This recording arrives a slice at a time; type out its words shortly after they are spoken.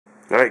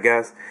Alright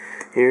guys,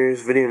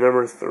 here's video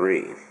number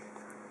 3.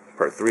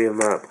 Part 3 of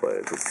my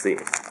plays. Let's see.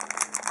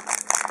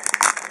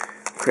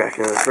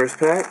 Cracking the first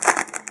pack.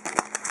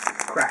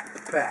 Crack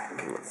the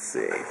pack. Let's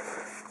see.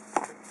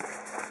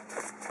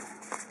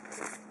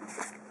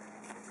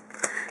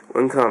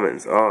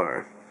 Uncommons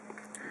are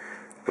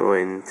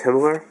Rolling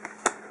Timberler,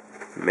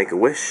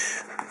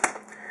 Make-A-Wish,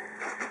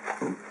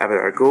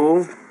 Avatar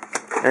Ghoul,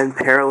 and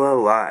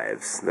Parallel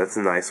Lives. That's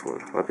a nice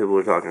one. A lot of people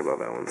are talking about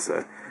that one,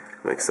 so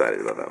I'm excited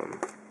about that one.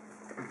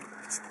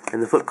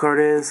 And the flip card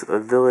is a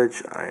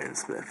Village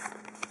Ironsmith.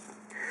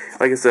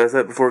 Like I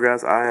said before,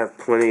 guys, I have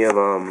plenty of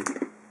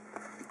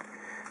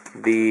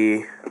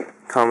the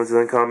commons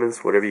and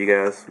uncommons, whatever you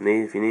guys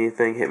need. If you need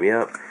anything, hit me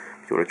up.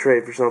 If you want to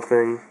trade for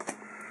something,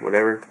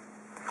 whatever.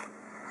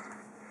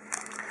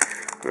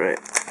 Right.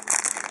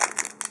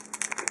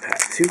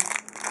 Pack 2.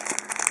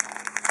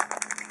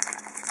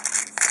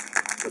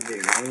 Would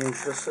be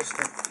ranged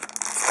assistant.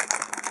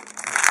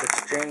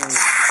 Exchange.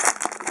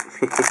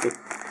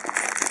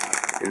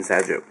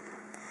 Inside joke.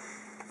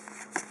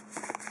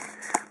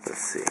 Let's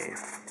see.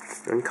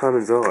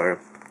 Uncommons are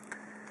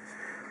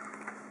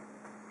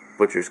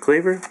Butcher's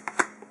Cleaver,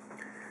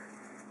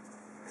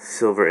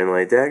 Silver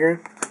Inlay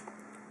Dagger,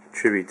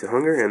 Tribute to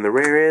Hunger, and the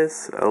rare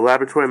is a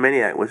Laboratory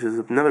Maniac, which is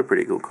another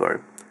pretty cool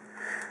card.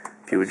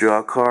 If you would draw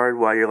a card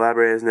while your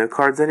library has no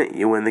cards in it,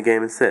 you win the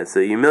game instead. So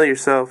you mill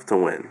yourself to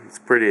win. It's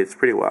a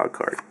pretty wild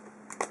card.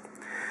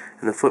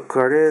 And the flip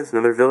card is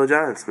another Village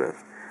Ironsmith.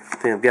 I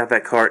think I've got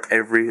that card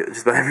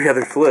just about every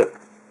other flip.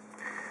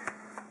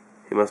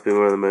 He must be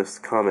one of the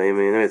most common. I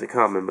mean, he's a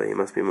common, but he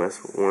must be one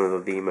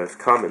of the most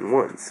common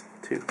ones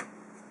too.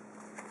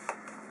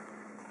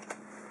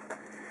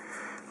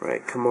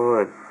 Right, come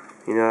on.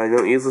 You know, I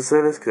don't usually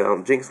say this because I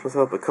don't jinx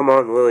myself, but come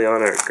on,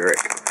 Liliana or Gurk.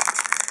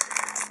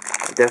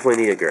 I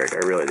definitely need a Gurk, I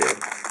really do.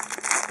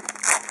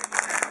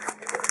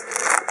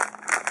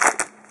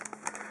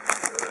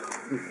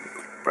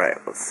 Right,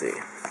 let's see.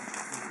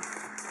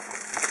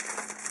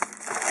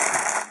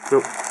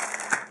 Nope.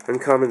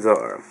 Uncommons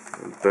are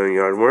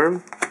Boneyard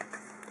Worm,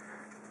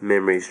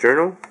 Memories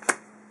Journal,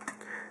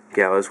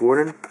 Gallows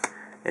Warden,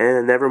 and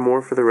a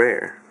Nevermore for the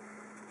rare.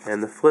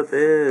 And the flip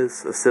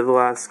is a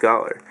Civilized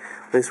Scholar.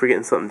 At least we're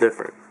getting something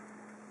different.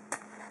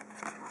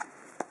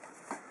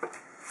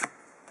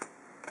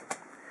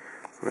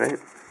 Right?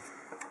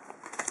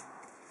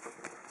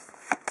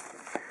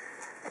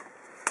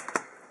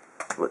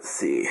 Let's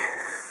see.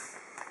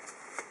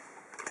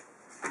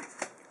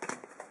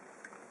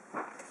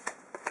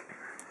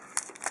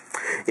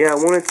 Yeah, I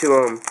wanted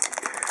to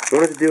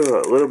do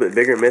a little bit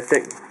bigger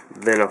mythic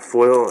than a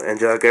foil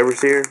Angelic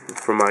Overseer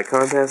for my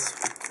contest.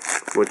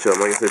 Which, like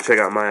I said, check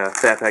out my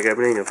Fat Pack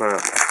opening. You'll find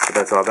out what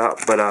that's all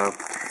about. But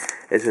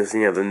it's just,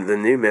 you know, the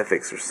new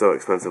mythics are so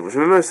expensive, which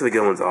most of the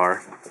good ones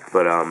are.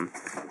 But I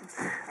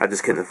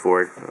just couldn't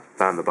afford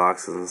buying the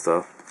boxes and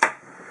stuff.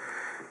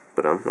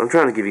 But I'm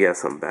trying to give you guys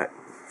something back.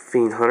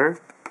 Fiend Hunter,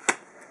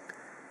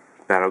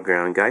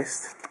 Battleground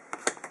Geist,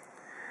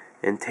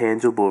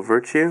 Intangible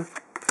Virtue,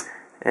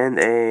 and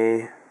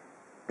a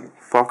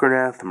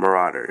Falkernath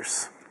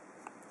Marauders.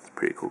 It's a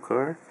pretty cool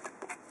card.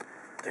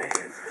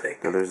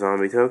 Another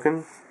zombie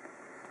token.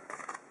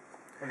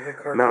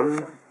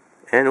 Mountain.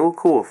 And, oh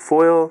cool,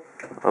 foil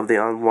of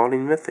the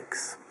Unwilding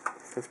Mythics.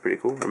 That's pretty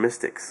cool. Or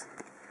Mystics.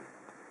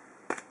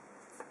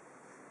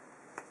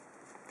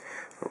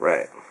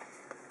 Alright.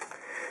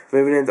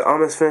 Moving into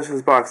almost finishing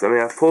this box. I mean,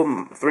 I've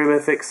pulled 3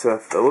 Mythics, so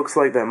it looks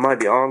like that might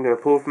be all I'm going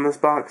to pull from this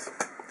box.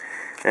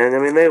 And, I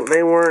mean,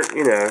 they weren't,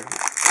 you know,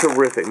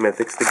 terrific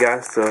Mythics. The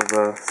Geist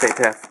of St.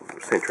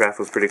 Traff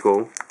was pretty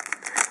cool.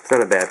 It's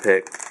not a bad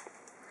pick.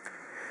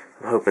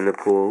 I'm hoping to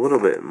pull a little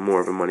bit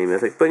more of a money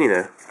mythic, but you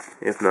know,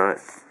 if not,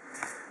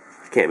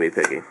 can't be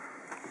picky.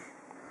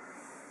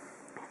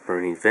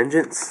 Burning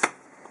Vengeance,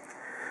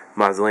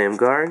 Mausoleum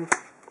Guard,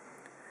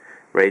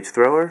 Rage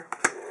Thrower,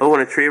 oh,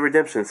 and a Tree of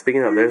Redemption.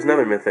 Speaking of, there's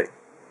another mythic.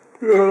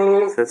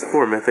 So that's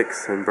 4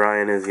 mythics, and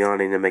Brian is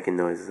yawning and making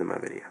noises in my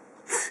video.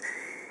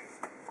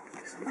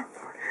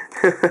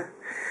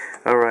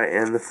 Alright,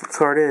 and the flip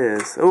card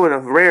is, oh, and a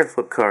rare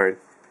flip card.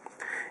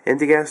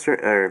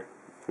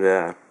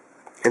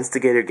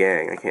 Instigator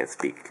Gang, I can't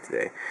speak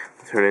today,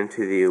 turn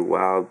into the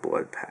Wild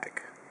Blood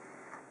Pack.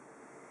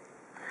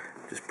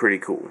 Which is pretty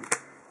cool.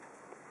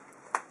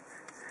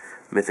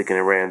 Mythic and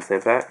a rare in the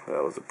same pack.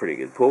 That was a pretty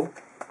good pull.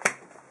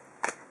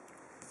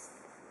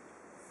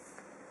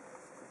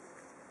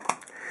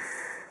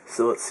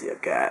 So let's see,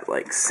 I've got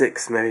like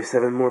 6, maybe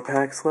 7 more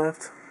packs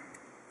left.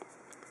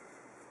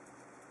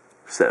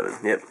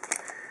 7, yep.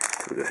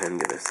 We'll go ahead and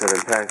get the 7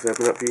 packs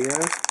open up for you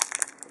guys.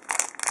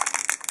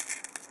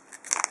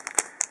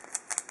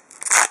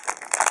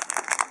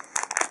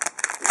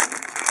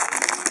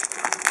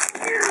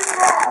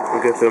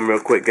 We'll go through them real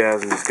quick,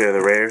 guys, and just go to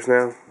the rares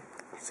now.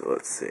 So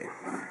let's see.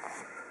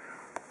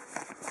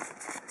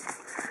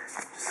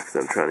 Just because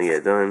I'm trying to get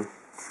it done.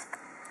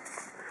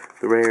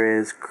 The rare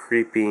is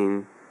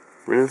Creeping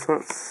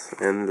Renaissance,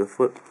 and the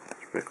flip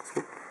is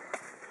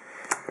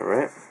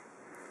Alright.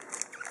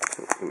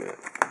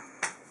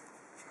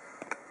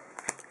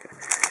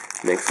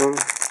 Next one.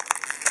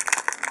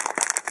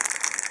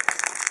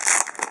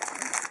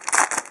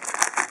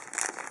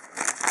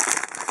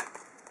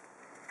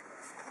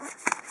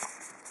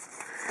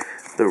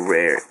 The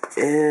rare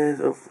is,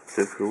 oh,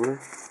 so cooler.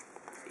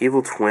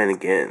 Evil Twin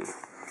again.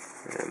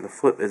 And the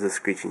flip is a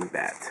Screeching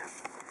Bat.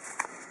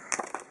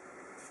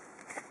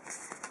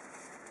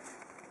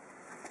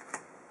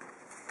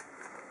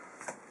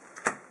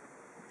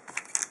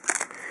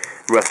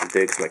 Rushing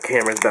through because my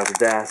camera's about to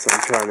die, so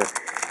I'm trying to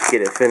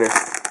get it finished.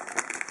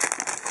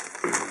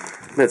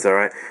 That's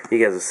alright.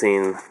 You guys have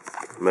seen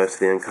most of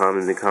the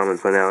uncommons and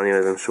commons by now,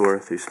 anyways, I'm sure,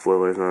 through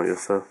spoilers and all that good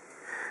stuff.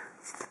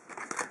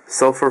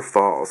 Sulphur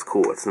Falls,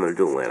 cool. That's another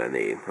dual land I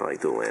need. I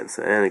like dual lands.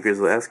 And a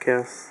Grizzly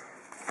S-Cast.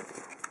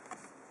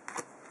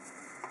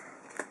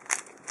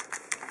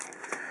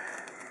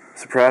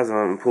 Surprised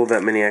I haven't pulled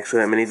that many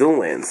dual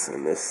lands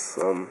in this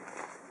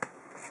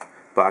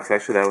box.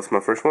 Actually, that was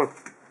my first one.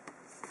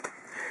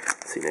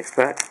 Let's see, next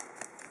pack.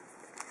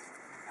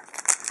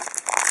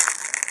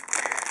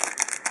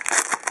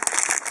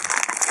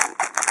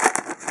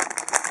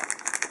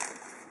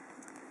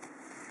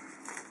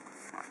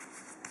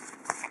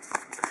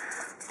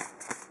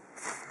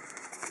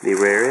 The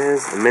rare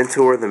is a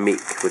Mentor the Meek,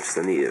 which is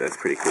a needed. That's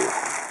pretty cool.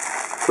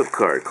 Flip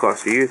card,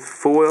 Cluster Youth,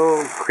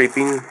 foil,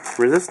 Creeping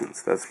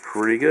Resistance. That's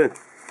pretty good.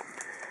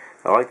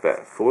 I like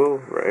that. Foil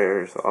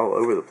rares all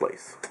over the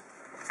place.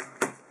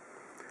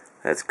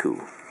 That's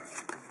cool.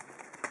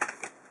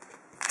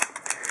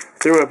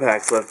 3 more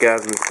packs left,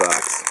 guys, in this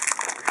box.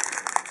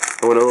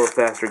 I went a little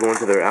faster going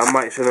to there. I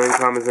might show them in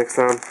comments next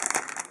time.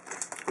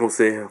 We'll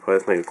see. I'll probably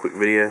just make a quick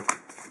video.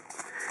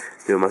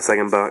 Doing my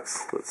second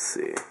box. Let's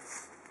see.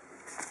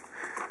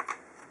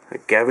 A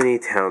Gavany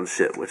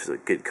Township, which is a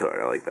good card.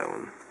 I like that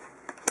one.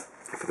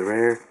 For the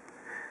rare.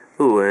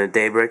 Ooh, and a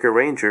Daybreaker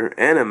Ranger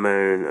and a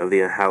Moon of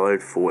the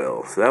Unhallowed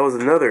Foil. So that was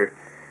another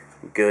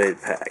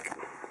good pack.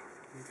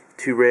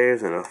 2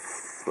 rares and a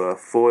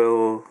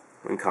foil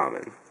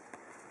uncommon.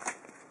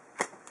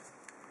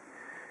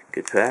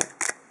 Good pack.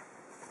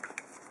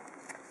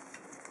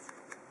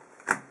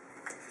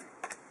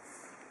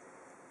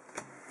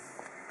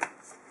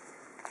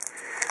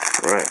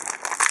 Alright.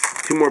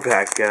 2 more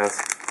packs, guys.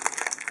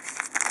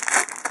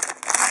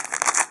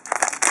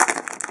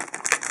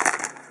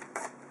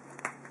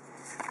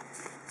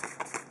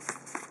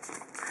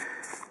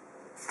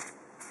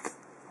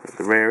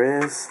 The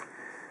rare is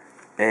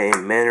a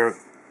Manor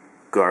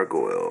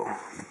Gargoyle.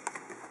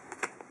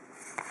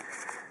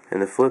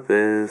 And the flip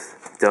is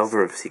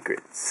Delver of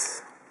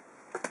Secrets.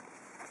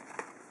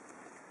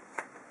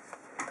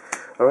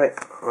 Alright,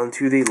 on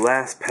to the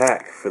last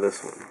pack for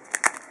this one.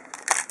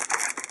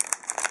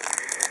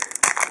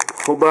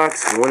 Whole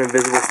box, 1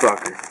 invisible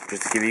stalker.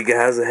 Just to give you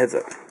guys a heads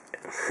up.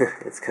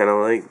 It's kind of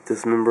like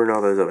Dismember and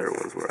all those other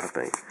ones were, I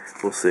think.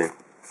 We'll see.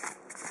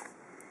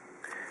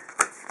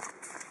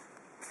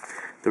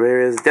 The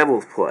rare is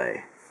Devil's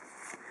Play.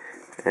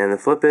 And the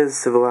flip is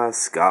Civilized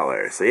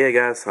Scholar. So yeah,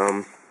 guys,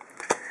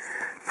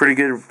 pretty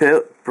good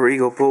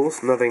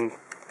pulls. Nothing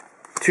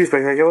too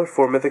spectacular.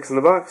 4 mythics in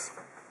the box.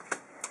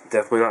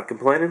 Definitely not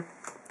complaining.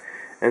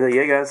 And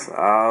yeah, guys,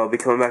 I'll be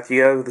coming back to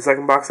you guys with the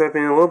second box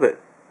opening in a little bit.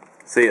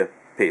 See ya.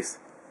 Peace.